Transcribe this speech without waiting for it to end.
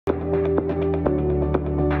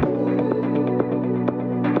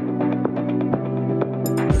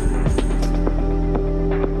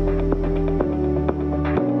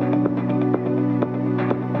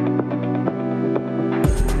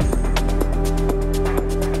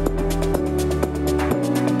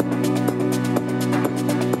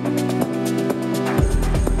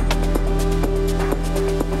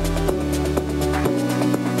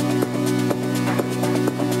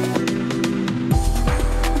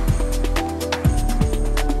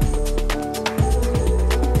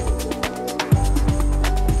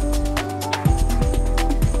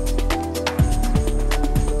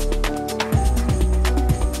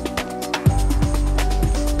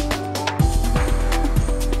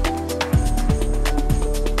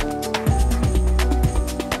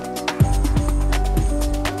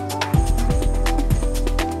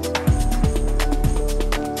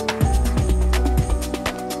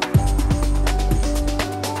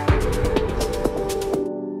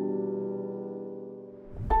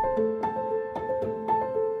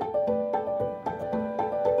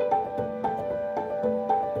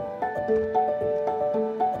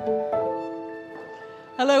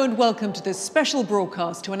Hello and welcome to this special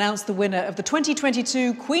broadcast to announce the winner of the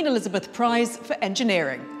 2022 Queen Elizabeth Prize for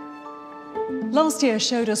Engineering. Last year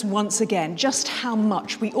showed us once again just how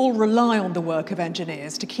much we all rely on the work of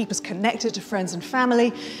engineers to keep us connected to friends and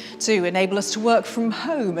family, to enable us to work from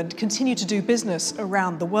home and continue to do business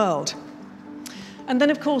around the world. And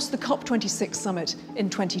then, of course, the COP26 summit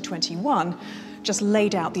in 2021 just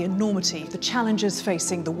laid out the enormity of the challenges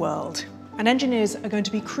facing the world. And engineers are going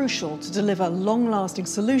to be crucial to deliver long-lasting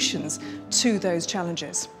solutions to those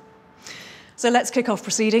challenges. So let's kick off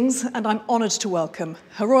proceedings, and I'm honoured to welcome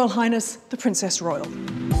Her Royal Highness, the Princess Royal.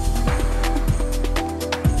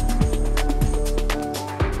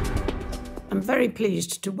 I'm very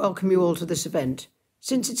pleased to welcome you all to this event.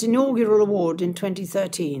 Since its inaugural award in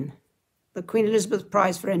 2013, the Queen Elizabeth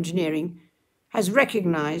Prize for Engineering has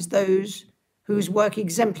recognised those whose work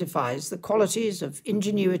exemplifies the qualities of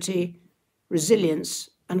ingenuity, resilience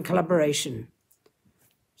and collaboration.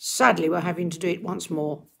 Sadly, we're having to do it once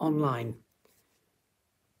more online.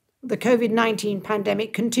 The COVID-19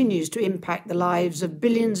 pandemic continues to impact the lives of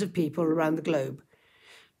billions of people around the globe,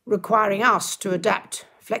 requiring us to adapt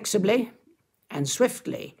flexibly and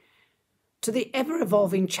swiftly to the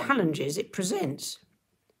ever-evolving challenges it presents.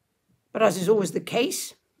 But as is always the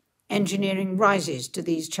case, engineering rises to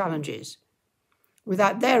these challenges.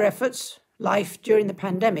 Without their efforts, life during the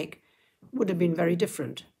pandemic would have been very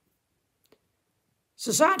different.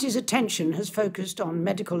 Society's attention has focused on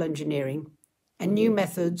medical engineering and new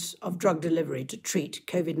methods of drug delivery to treat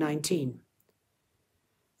COVID-19.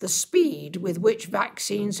 The speed with which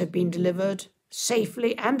vaccines have been delivered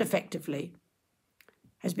safely and effectively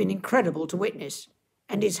has been incredible to witness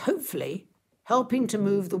and is hopefully helping to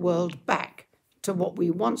move the world back to what we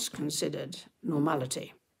once considered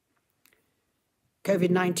normality.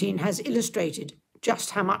 COVID-19 has illustrated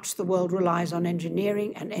just how much the world relies on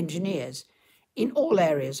engineering and engineers in all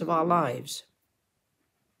areas of our lives.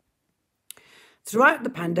 Throughout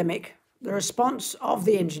the pandemic, the response of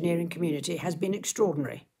the engineering community has been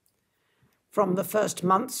extraordinary. From the first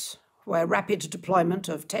months, where rapid deployment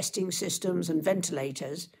of testing systems and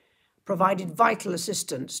ventilators provided vital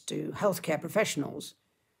assistance to healthcare professionals,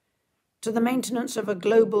 to the maintenance of a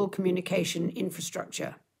global communication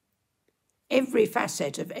infrastructure, every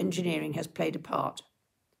facet of engineering has played a part.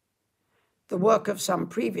 The work of some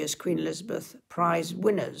previous Queen Elizabeth Prize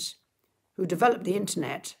winners who developed the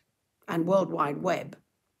Internet and World Wide Web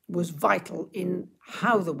was vital in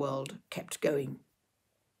how the world kept going.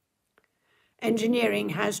 Engineering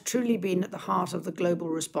has truly been at the heart of the global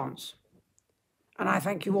response, and I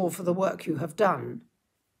thank you all for the work you have done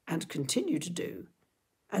and continue to do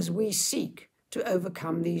as we seek to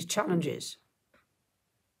overcome these challenges.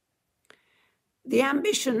 The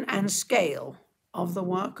ambition and scale of the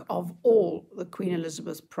work of all the Queen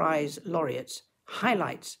Elizabeth Prize laureates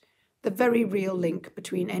highlights the very real link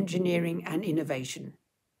between engineering and innovation.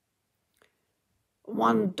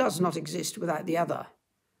 One does not exist without the other.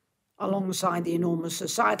 Alongside the enormous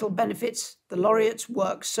societal benefits, the laureates'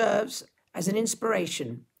 work serves as an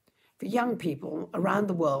inspiration for young people around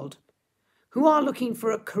the world who are looking for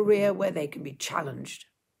a career where they can be challenged,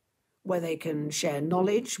 where they can share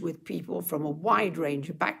knowledge with people from a wide range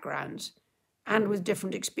of backgrounds and with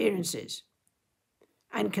different experiences,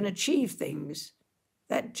 and can achieve things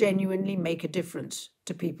that genuinely make a difference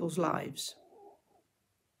to people's lives.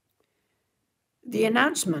 The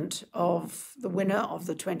announcement of the winner of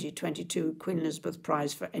the 2022 Queen Elizabeth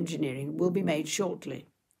Prize for Engineering will be made shortly.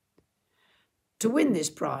 To win this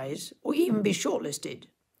prize, or even be shortlisted,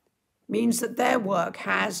 means that their work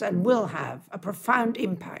has and will have a profound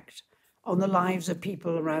impact on the lives of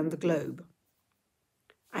people around the globe.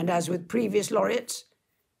 And as with previous laureates,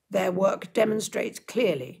 their work demonstrates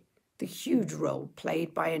clearly the huge role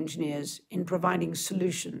played by engineers in providing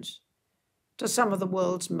solutions to some of the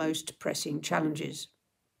world's most pressing challenges.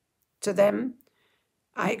 To them,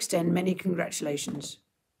 I extend many congratulations.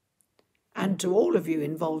 And to all of you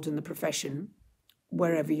involved in the profession,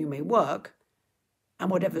 wherever you may work, and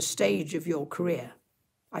whatever stage of your career,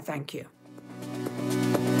 I thank you.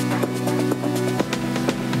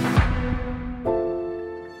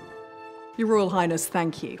 Your Royal Highness,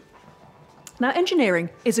 thank you. Now, engineering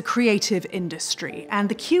is a creative industry, and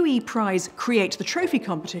the QEPrize Create the Trophy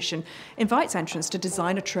competition invites entrants to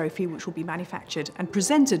design a trophy which will be manufactured and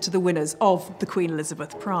presented to the winners of the Queen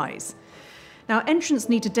Elizabeth Prize. Now, entrants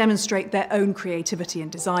need to demonstrate their own creativity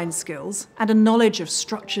and design skills and a knowledge of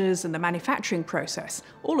structures and the manufacturing process,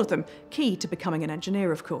 all of them key to becoming an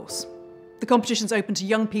engineer, of course. The competition's open to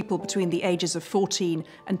young people between the ages of 14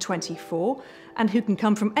 and 24, and who can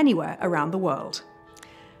come from anywhere around the world.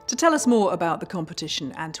 To tell us more about the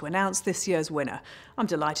competition and to announce this year's winner, I'm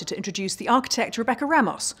delighted to introduce the architect Rebecca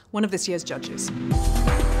Ramos, one of this year's judges.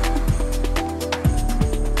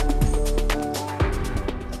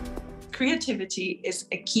 Creativity is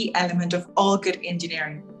a key element of all good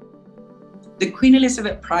engineering. The Queen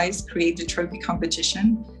Elizabeth Prize Create the Trophy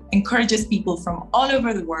competition encourages people from all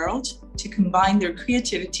over the world to combine their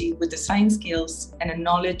creativity with design skills and a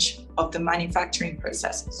knowledge of the manufacturing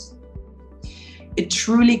processes. It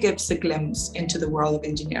truly gives a glimpse into the world of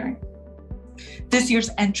engineering. This year's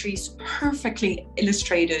entries perfectly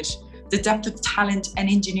illustrated the depth of talent and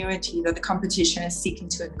ingenuity that the competition is seeking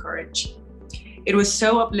to encourage. It was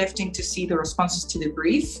so uplifting to see the responses to the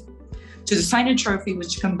brief, to design a trophy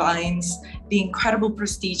which combines the incredible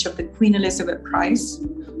prestige of the Queen Elizabeth Prize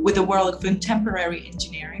with the world of contemporary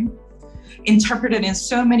engineering, interpreted in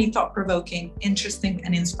so many thought-provoking, interesting,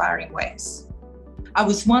 and inspiring ways. I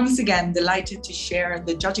was once again delighted to share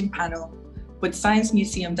the judging panel with Science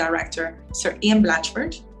Museum Director Sir Ian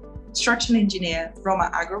Blatchford, Structural Engineer Roma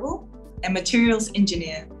Agrawal, and Materials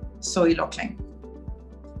Engineer Zoe Lockling.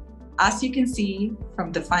 As you can see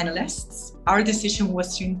from the finalists, our decision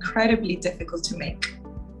was incredibly difficult to make.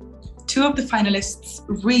 Two of the finalists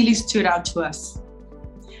really stood out to us.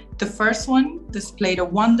 The first one displayed a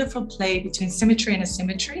wonderful play between symmetry and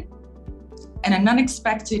asymmetry, and an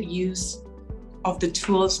unexpected use of the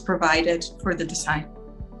tools provided for the design.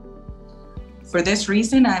 For this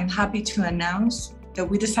reason, I'm happy to announce that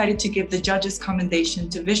we decided to give the judges' commendation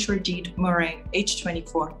to Vishwarjeet Murray, age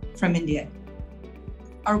 24, from India.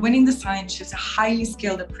 Our winning design shows a highly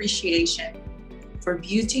skilled appreciation for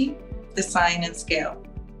beauty, design, and scale,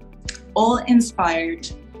 all inspired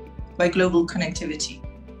by global connectivity.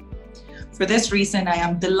 For this reason, I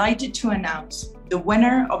am delighted to announce the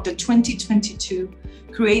winner of the 2022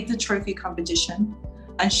 Create the Trophy competition,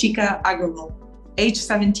 Anshika Agrawal, age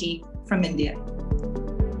 17, from India.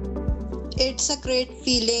 It's a great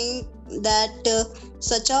feeling that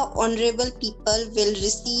such a honorable people will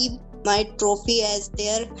receive my trophy as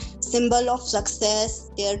their symbol of success,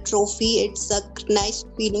 their trophy. It's a nice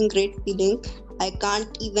feeling, great feeling. I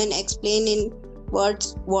can't even explain in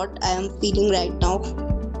words what I am feeling right now.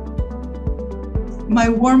 My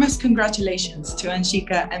warmest congratulations to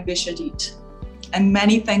Anshika and Vishwarjeet, and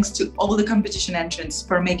many thanks to all the competition entrants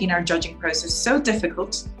for making our judging process so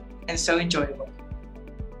difficult and so enjoyable.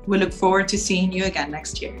 We look forward to seeing you again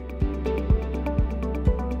next year.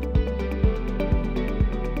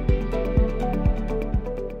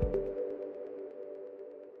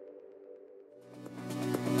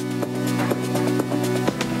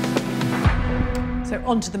 So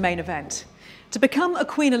on to the main event. To become a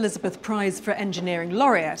Queen Elizabeth Prize for Engineering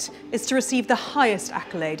laureate is to receive the highest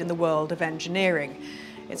accolade in the world of engineering.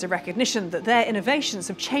 It's a recognition that their innovations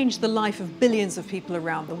have changed the life of billions of people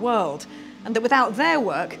around the world, and that without their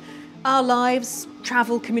work, our lives,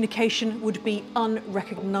 travel, communication would be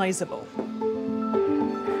unrecognisable.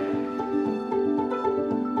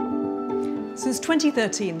 Since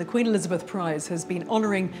 2013, the Queen Elizabeth Prize has been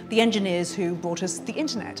honouring the engineers who brought us the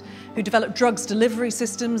internet, who developed drugs delivery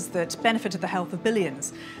systems that benefited the health of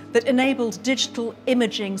billions, that enabled digital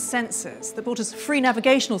imaging sensors, that brought us free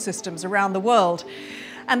navigational systems around the world,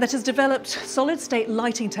 and that has developed solid-state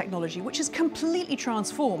lighting technology, which has completely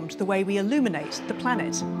transformed the way we illuminate the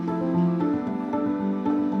planet.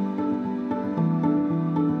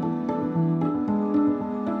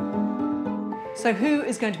 So who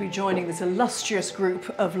is going to be joining this illustrious group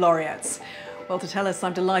of laureates? Well, to tell us,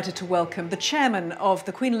 I'm delighted to welcome the chairman of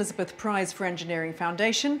the Queen Elizabeth Prize for Engineering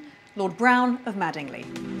Foundation, Lord Brown of Madingley.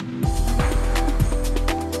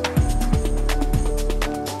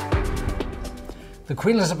 The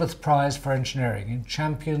Queen Elizabeth Prize for Engineering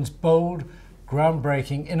champions bold,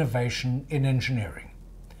 groundbreaking innovation in engineering.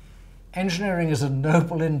 Engineering is a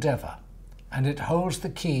noble endeavour, and it holds the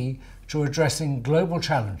key to addressing global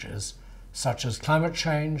challenges such as climate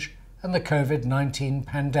change and the COVID-19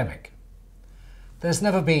 pandemic. There's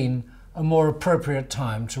never been a more appropriate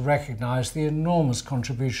time to recognise the enormous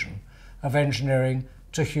contribution of engineering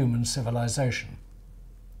to human civilization.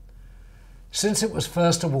 Since it was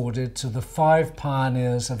first awarded to the 5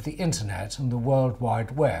 pioneers of the Internet and the World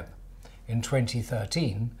Wide Web in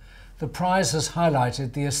 2013, the prize has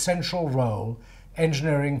highlighted the essential role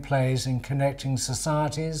engineering plays in connecting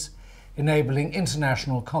societies, enabling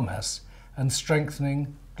international commerce, and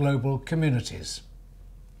strengthening global communities.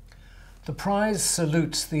 The prize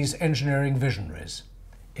salutes these engineering visionaries,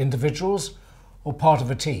 individuals or part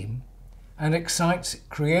of a team, and excites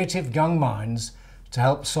creative young minds to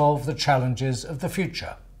help solve the challenges of the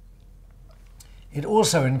future. It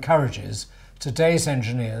also encourages today's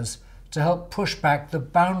engineers to help push back the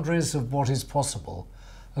boundaries of what is possible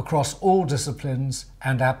across all disciplines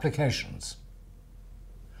and applications.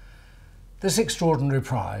 This extraordinary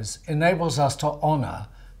prize enables us to honour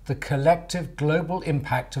the collective global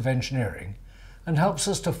impact of engineering and helps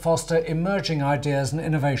us to foster emerging ideas and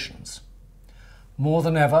innovations. More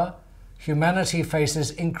than ever, humanity faces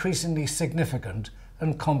increasingly significant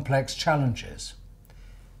and complex challenges.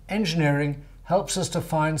 Engineering helps us to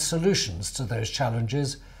find solutions to those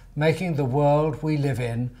challenges, making the world we live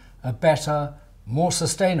in a better, more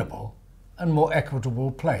sustainable and more equitable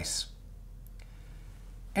place.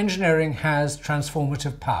 Engineering has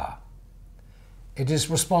transformative power. It is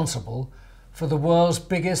responsible for the world's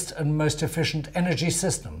biggest and most efficient energy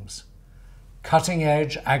systems,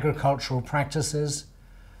 cutting-edge agricultural practices,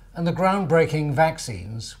 and the groundbreaking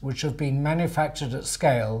vaccines which have been manufactured at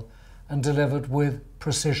scale and delivered with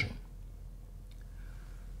precision.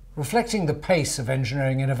 Reflecting the pace of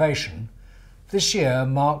engineering innovation, this year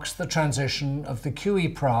marks the transition of the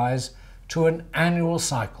QEPrize to an annual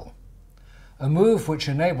cycle, a move which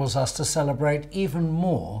enables us to celebrate even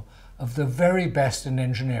more of the very best in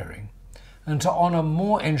engineering and to honour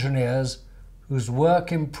more engineers whose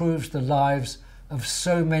work improves the lives of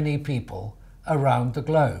so many people around the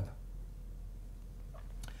globe.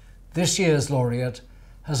 This year's laureate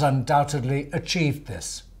has undoubtedly achieved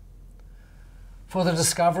this. For the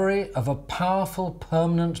discovery of a powerful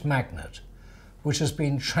permanent magnet which has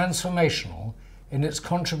been transformational in its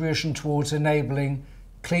contribution towards enabling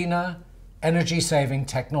cleaner, energy-saving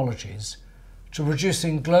technologies, to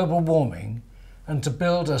reducing global warming and to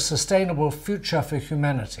build a sustainable future for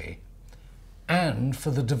humanity, and for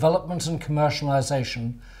the development and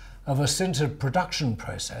commercialization of a sintered production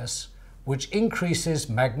process which increases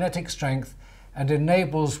magnetic strength and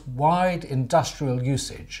enables wide industrial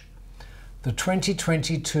usage, the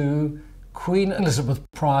 2022 Queen Elizabeth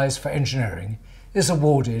Prize for Engineering is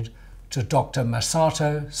awarded to Dr.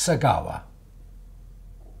 Masato Sagawa.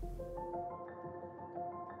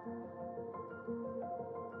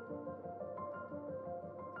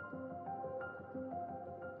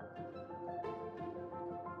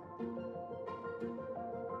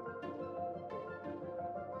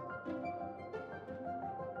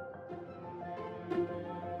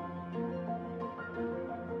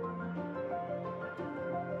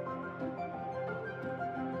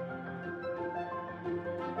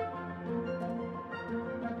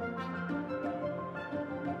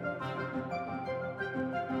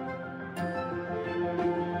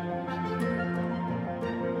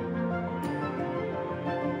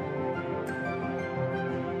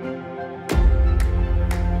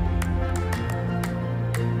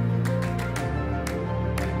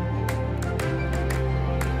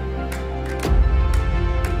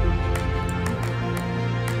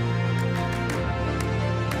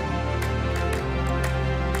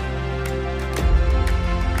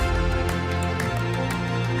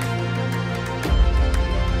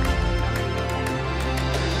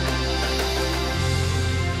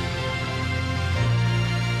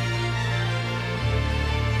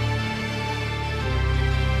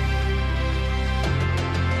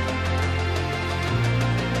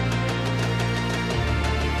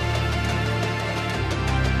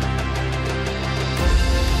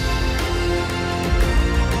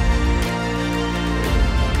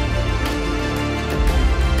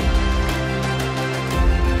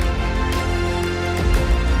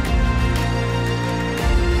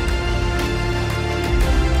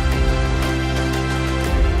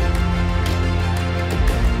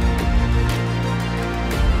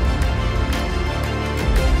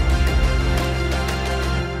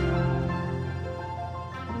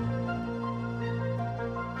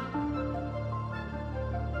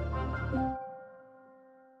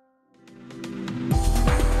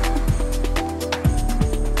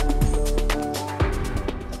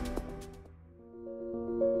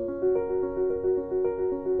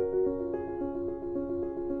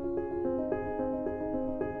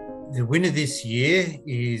 The winner this year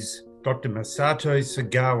is Dr. Masato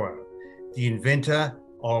Sagawa, the inventor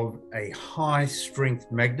of a high-strength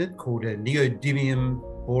magnet called a neodymium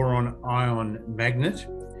boron-ion magnet.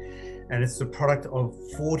 And it's the product of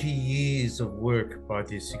 40 years of work by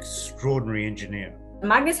this extraordinary engineer.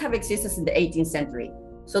 Magnets have existed since the 18th century.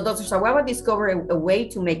 So Dr. Sagawa discovered a way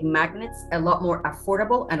to make magnets a lot more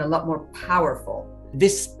affordable and a lot more powerful.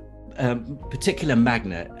 This particular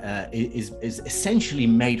magnet is essentially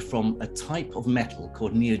made from a type of metal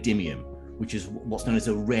called neodymium, which is what's known as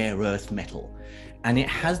a rare earth metal. And it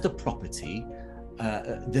has the property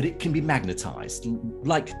that it can be magnetized,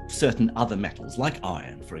 like certain other metals, like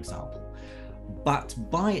iron, for example. But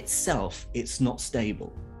by itself, it's not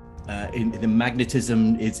stable. The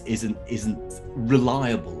magnetism isn't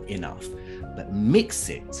reliable enough. But mix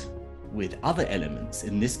it with other elements,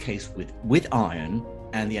 in this case with iron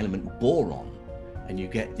and the element boron, and you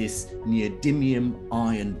get this neodymium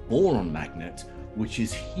iron boron magnet, which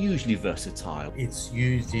is hugely versatile. It's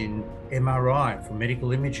used in MRI for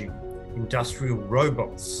medical imaging, industrial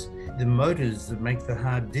robots, the motors that make the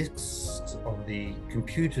hard disks of the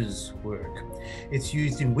computers work. It's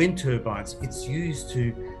used in wind turbines. It's used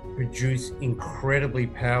to produce incredibly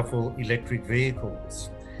powerful electric vehicles.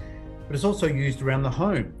 But it's also used around the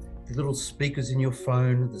home. The little speakers in your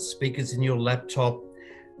phone, the speakers in your laptop,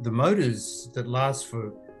 the motors that last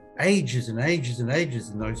for ages and ages and ages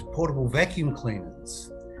in those portable vacuum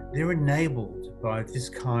cleaners. They're enabled by this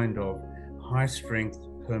kind of high-strength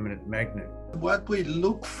permanent magnet. What we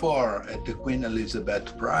look for at the Queen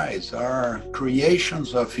Elizabeth Prize are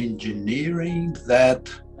creations of engineering that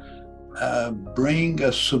bring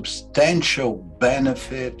a substantial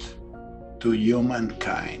benefit to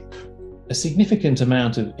humankind. A significant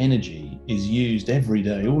amount of energy is used every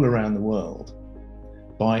day all around the world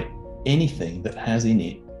by anything that has in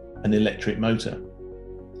it an electric motor.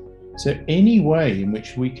 So any way in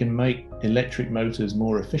which we can make electric motors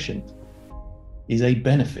more efficient is a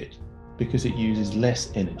benefit because it uses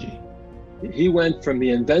less energy. He went from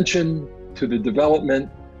the invention to the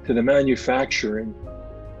development to the manufacturing,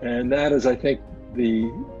 and that is, I think, the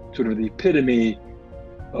sort of the epitome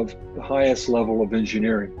of the highest level of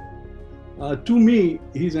engineering. To me,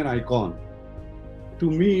 he's an icon.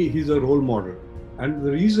 To me, he's a role model. And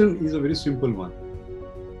the reason is a very simple one.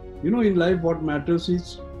 You know, in life, what matters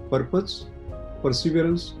is purpose,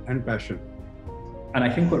 perseverance, and passion. And I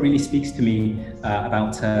think what really speaks to me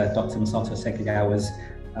about Dr. Masato Sagagawa's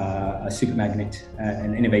supermagnet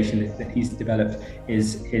and innovation that he's developed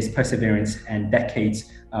is his perseverance and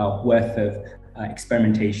decades worth of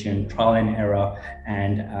experimentation, trial and error,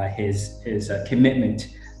 and his commitment.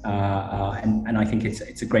 And I think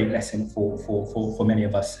it's a great lesson for many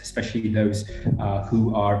of us, especially those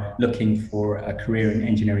who are looking for a career in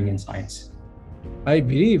engineering and science. I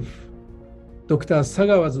believe Dr.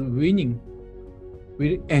 Sagawa's winning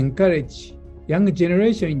will encourage young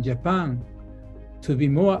generation in Japan to be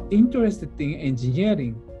more interested in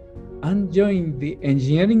engineering and join the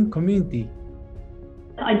engineering community.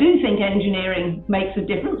 I do think engineering makes a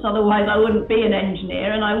difference, otherwise I wouldn't be an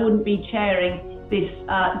engineer and I wouldn't be chairing this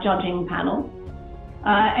judging panel.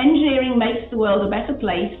 Engineering makes the world a better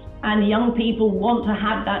place, and young people want to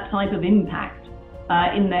have that type of impact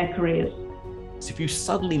in their careers. If you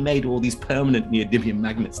suddenly made all these permanent neodymium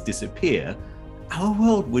magnets disappear, our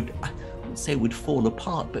world would, I wouldn't say would fall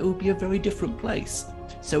apart, but it would be a very different place.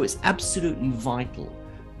 So it's absolutely vital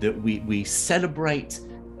that we celebrate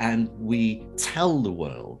and we tell the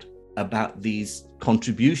world about these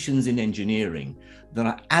contributions in engineering that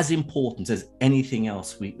are as important as anything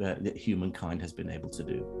else that humankind has been able to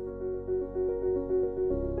do.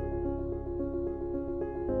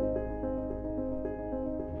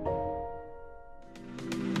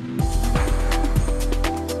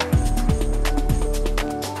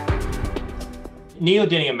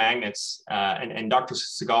 Neodymium magnets and Dr.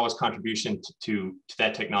 Sagawa's contribution to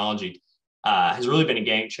that technology has really been a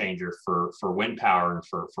game changer for wind power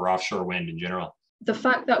and for offshore wind in general. The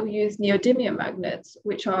fact that we use neodymium magnets,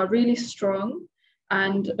 which are really strong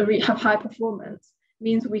and have high performance,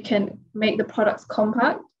 means we can make the products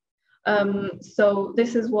compact. So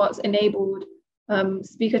this is what's enabled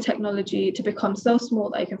speaker technology to become so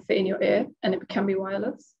small that it can fit in your ear and it can be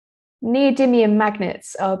wireless. Neodymium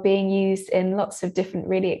magnets are being used in lots of different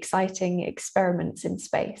really exciting experiments in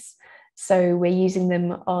space. So we're using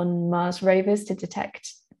them on Mars rovers to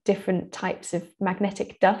detect different types of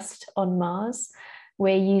magnetic dust on Mars.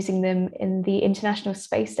 We're using them in the International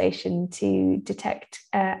Space Station to detect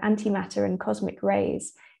antimatter and cosmic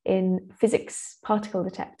rays in physics particle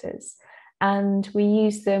detectors. And we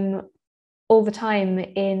use them all the time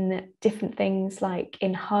in different things like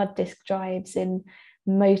in hard disk drives, in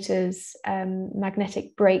motors,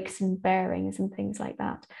 magnetic brakes and bearings and things like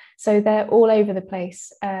that. So they're all over the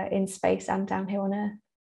place in space and down here on Earth.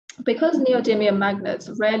 Because neodymium magnets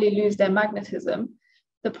rarely lose their magnetism,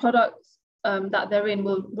 the products that they're in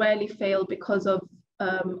will rarely fail because of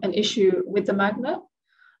an issue with the magnet.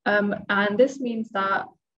 And this means that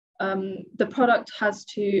the product has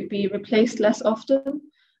to be replaced less often,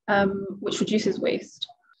 which reduces waste.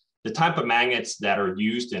 The type of magnets that are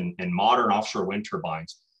used in modern offshore wind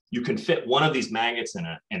turbines, you can fit one of these magnets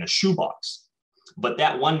in a shoebox, but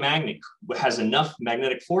that one magnet has enough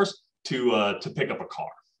magnetic force to pick up a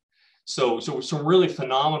car. So some really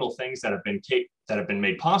phenomenal things that have been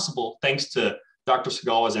made possible thanks to Dr.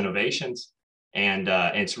 Sagawa's innovations, and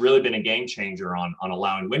it's really been a game changer on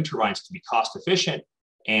allowing wind turbines to be cost efficient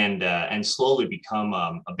and slowly become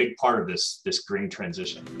a big part of this green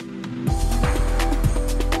transition.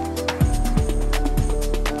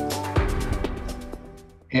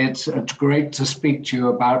 It's great to speak to you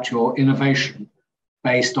about your innovation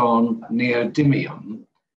based on neodymium,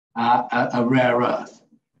 a rare earth.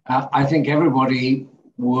 I think everybody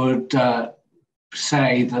would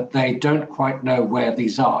say that they don't quite know where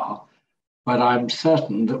these are, but I'm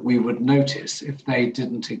certain that we would notice if they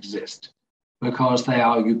didn't exist, because they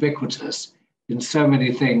are ubiquitous in so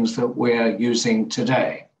many things that we're using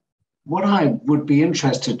today. What I would be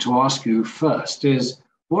interested to ask you first is,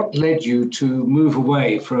 what led you to move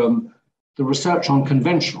away from the research on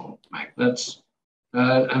conventional magnets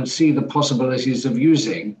and see the possibilities of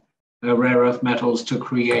using rare earth metals to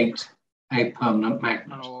create a permanent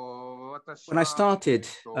magnet? When I started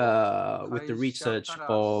with the research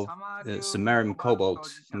of the samarium cobalt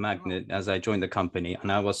magnet as I joined the company, and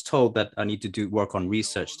I was told that I need to do work on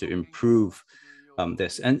research to improve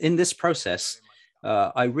this. And in this process,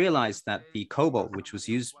 I realized that the cobalt, which was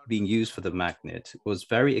being used for the magnet, was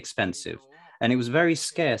very expensive. And it was very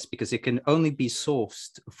scarce because it can only be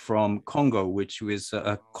sourced from Congo, which was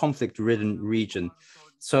a conflict-ridden region.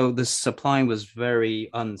 So the supply was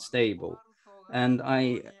very unstable. And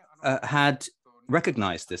I had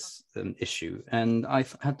recognized this issue. And I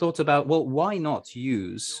had thought about, well, why not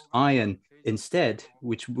use iron instead,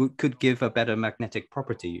 which could give a better magnetic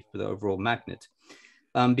property for the overall magnet?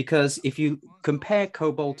 Because if you compare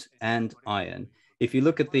cobalt and iron, if you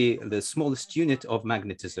look at the smallest unit of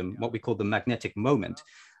magnetism, what we call the magnetic moment,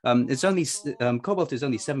 it's only cobalt is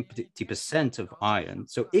only 70% of iron.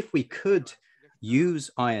 So if we could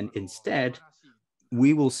use iron instead,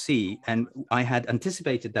 we will see, and I had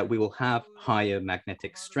anticipated that we will have higher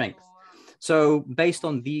magnetic strength. So based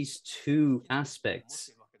on these two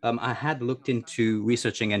aspects, I had looked into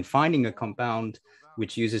researching and finding a compound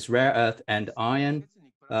which uses rare earth and iron.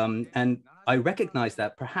 And I recognized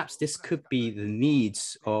that perhaps this could be the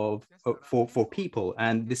needs for people.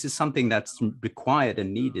 And this is something that's required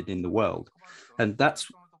and needed in the world. And that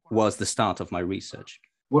was the start of my research.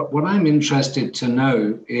 What I'm interested to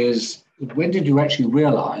know is, when did you actually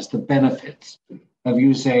realize the benefits of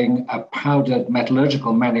using a powdered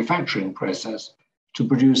metallurgical manufacturing process to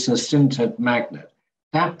produce a sintered magnet?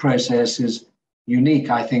 That process is unique,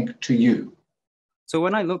 I think, to you. So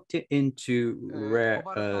when I looked into rare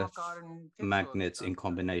earth magnets in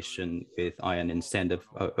combination with iron instead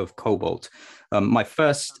of cobalt, my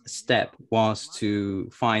first step was to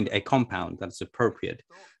find a compound that's appropriate.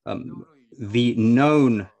 The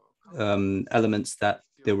known elements that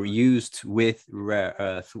they were used with rare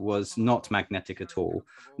earth was not magnetic at all.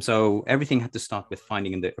 So everything had to start with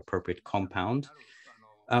finding the appropriate compound.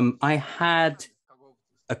 I had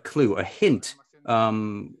a clue, a hint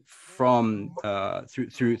from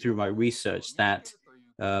through my research that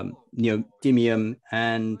neodymium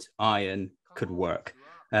and iron could work.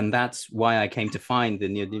 And that's why I came to find the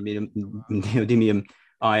neodymium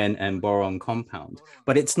iron and boron compound.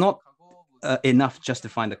 But it's not enough just to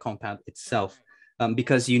find the compound itself,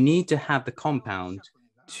 because you need to have the compound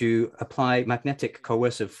to apply magnetic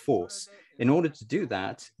coercive force. In order to do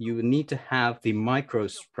that, you need to have the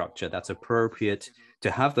microstructure that's appropriate to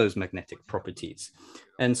have those magnetic properties.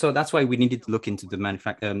 And so that's why we needed to look into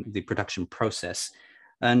the production process.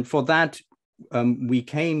 And for that, we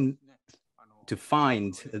came to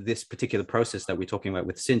find this particular process that we're talking about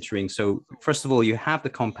with sintering. So first of all, you have the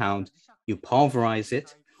compound, you pulverize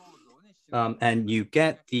it, and you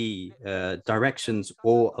get the directions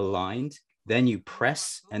all aligned, then you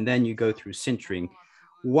press, and then you go through sintering.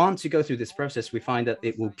 Once you go through this process, we find that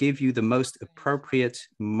it will give you the most appropriate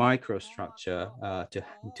microstructure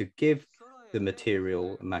to give the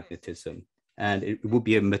material magnetism, and it will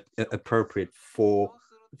be appropriate for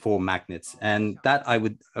for magnets, and that I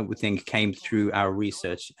would think came through our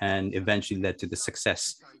research and eventually led to the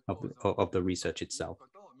success of the research itself.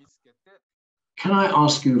 Can I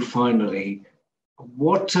ask you finally,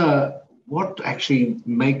 what actually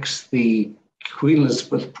makes the Queen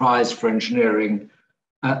Elizabeth Prize for Engineering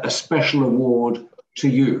a special award to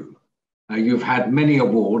you? You've had many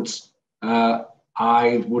awards.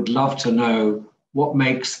 I would love to know what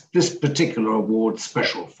makes this particular award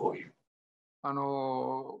special for you.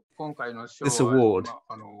 This award,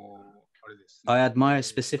 I admire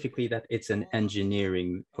specifically that it's an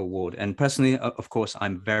engineering award. And personally, of course,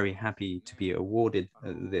 I'm very happy to be awarded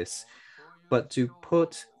this. But to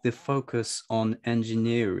put the focus on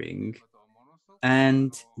engineering,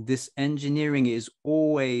 and this engineering is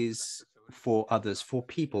always for others, for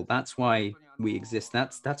people. That's why we exist.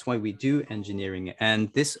 That's why we do engineering.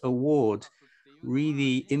 And this award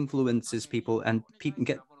really influences people and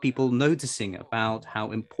get people noticing about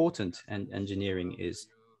how important engineering is.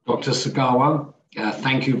 Dr. Sagawa,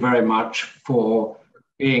 thank you very much for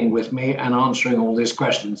being with me and answering all these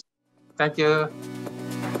questions. Thank you.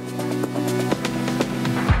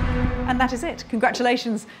 And that is it.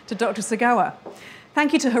 Congratulations to Dr. Sagawa.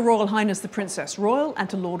 Thank you to Her Royal Highness the Princess Royal and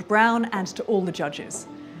to Lord Brown and to all the judges.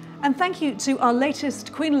 And thank you to our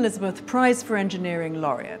latest Queen Elizabeth Prize for Engineering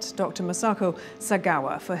laureate, Dr. Masato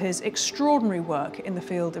Sagawa, for his extraordinary work in the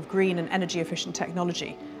field of green and energy-efficient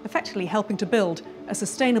technology, effectively helping to build a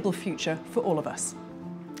sustainable future for all of us.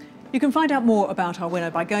 You can find out more about our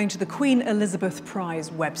winner by going to the Queen Elizabeth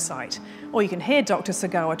Prize website, or you can hear Dr.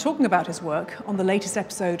 Sagawa talking about his work on the latest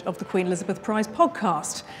episode of the Queen Elizabeth Prize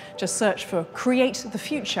podcast. Just search for Create the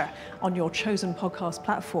Future on your chosen podcast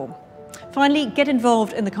platform. Finally, get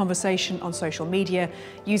involved in the conversation on social media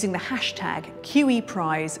using the hashtag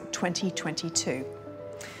QEPrize 2022.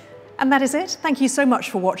 And that is it. Thank you so much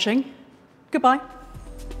for watching. Goodbye.